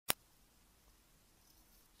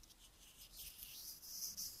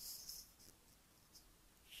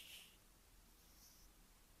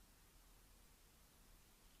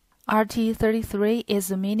RT33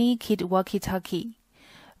 is a mini kid walkie-talkie,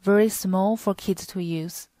 very small for kids to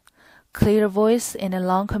use, clear voice in a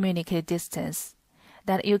long communicated distance,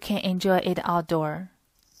 that you can enjoy it outdoor.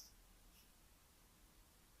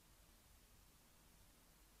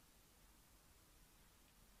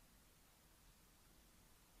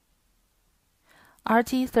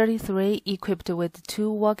 RT33 equipped with 2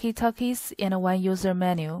 walkie-talkies and 1 user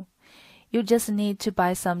manual. You just need to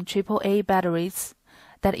buy some AAA batteries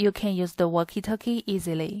that you can use the walkie-talkie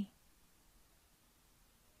easily.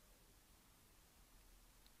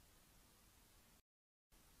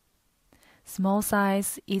 Small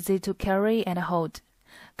size, easy to carry and hold.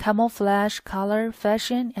 Camouflage color,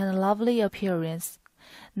 fashion, and lovely appearance.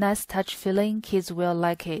 Nice touch feeling, kids will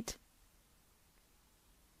like it.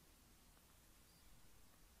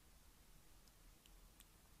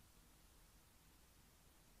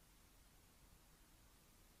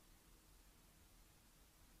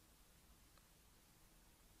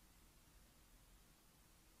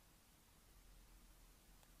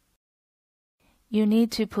 You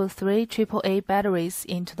need to put 3 AAA batteries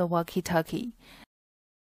into the walkie-talkie.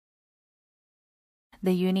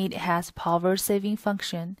 The unit has power-saving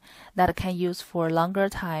function that can use for a longer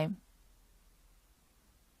time.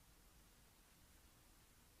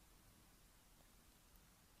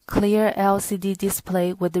 Clear LCD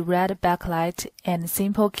display with red backlight and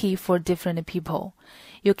simple key for different people.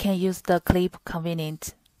 You can use the clip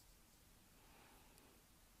convenient.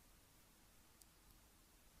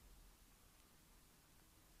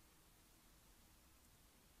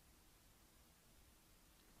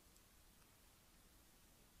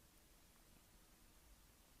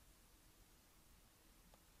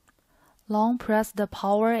 Long press the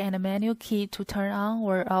power and manual key to turn on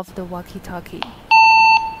or off the walkie-talkie.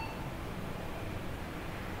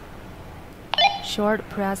 Short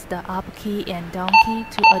press the up key and down key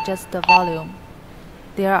to adjust the volume.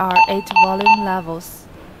 There are 8 volume levels.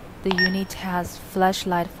 The unit has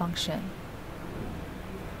flashlight function.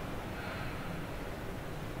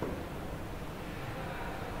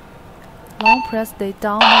 Long press the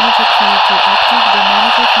down monitor key to activate the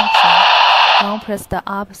monitor function. Long press the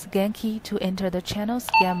up scan key to enter the channel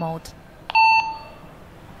scan mode.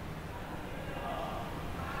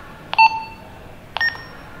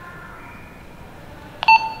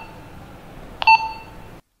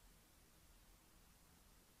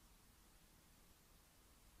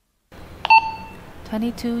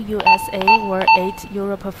 (22 USA or 8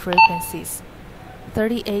 Europe frequencies),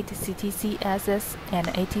 38 CTC-SS and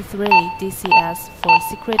 83 DCS for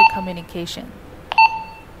secret communication.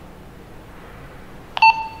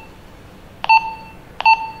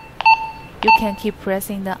 You can keep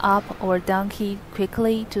pressing the up or down key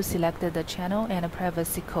quickly to select the channel and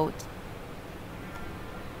privacy code.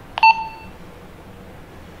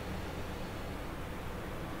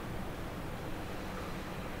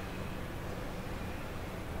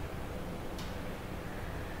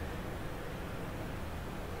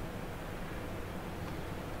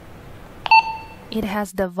 It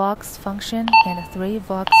has the Vox function and 3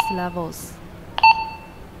 Vox levels.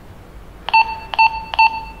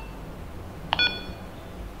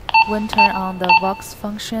 When turn on the Vox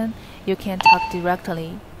function, you can talk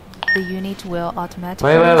directly. The unit will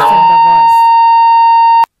automatically send the voice.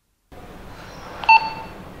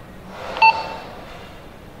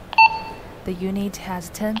 The unit has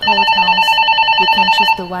 10 call tones. You can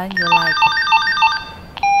choose the one you like.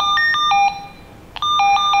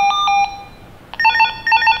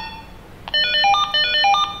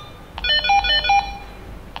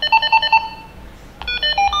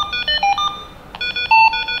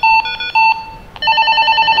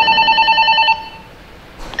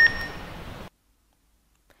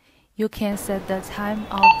 You can set the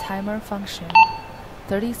timeout timer function,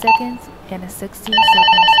 30 seconds and 60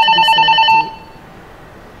 seconds to be selected.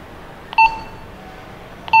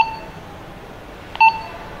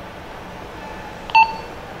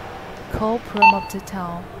 Call prompted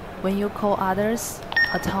tone. When you call others,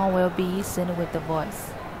 a tone will be sent with the voice.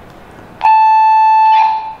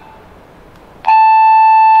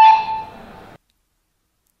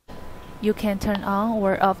 You can turn on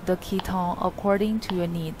or off the key tone according to your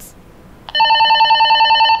needs.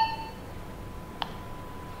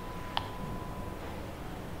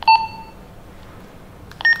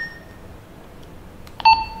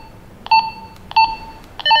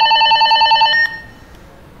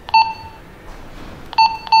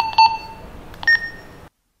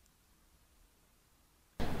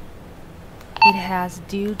 It has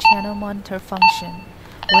dual channel monitor function.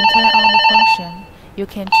 When turn on the function, you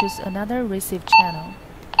can choose another receive channel.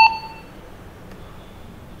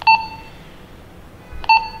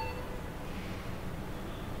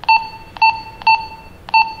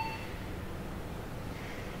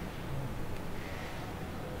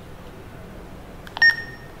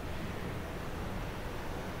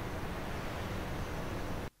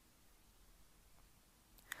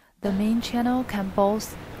 The main channel can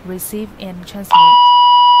both receive and transmit.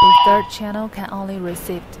 The third channel can only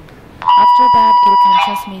receive. After that, it can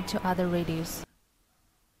transmit to other radios.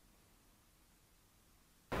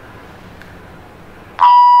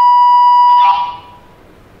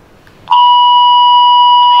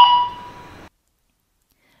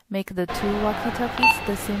 Make the two walkie-talkies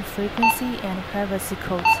the same frequency and privacy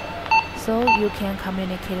codes, so you can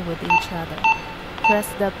communicate with each other. Press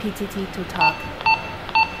the PTT to talk.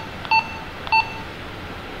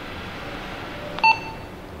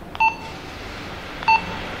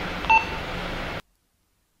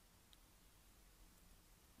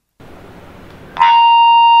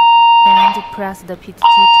 And press the PTT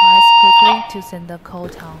twice quickly to send the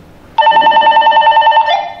code out.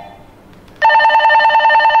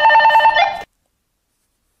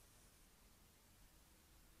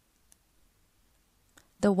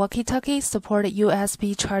 The walkie-talkie support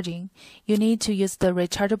USB charging. You need to use the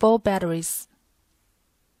rechargeable batteries.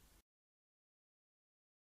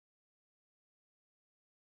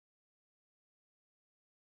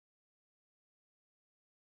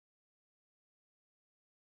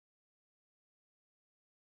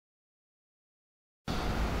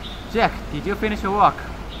 Jack, did you finish your work?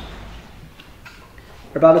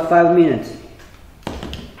 About 5 minutes.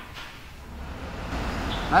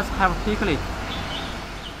 Let's have a picnic.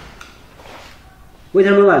 Wait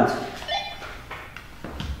a moment.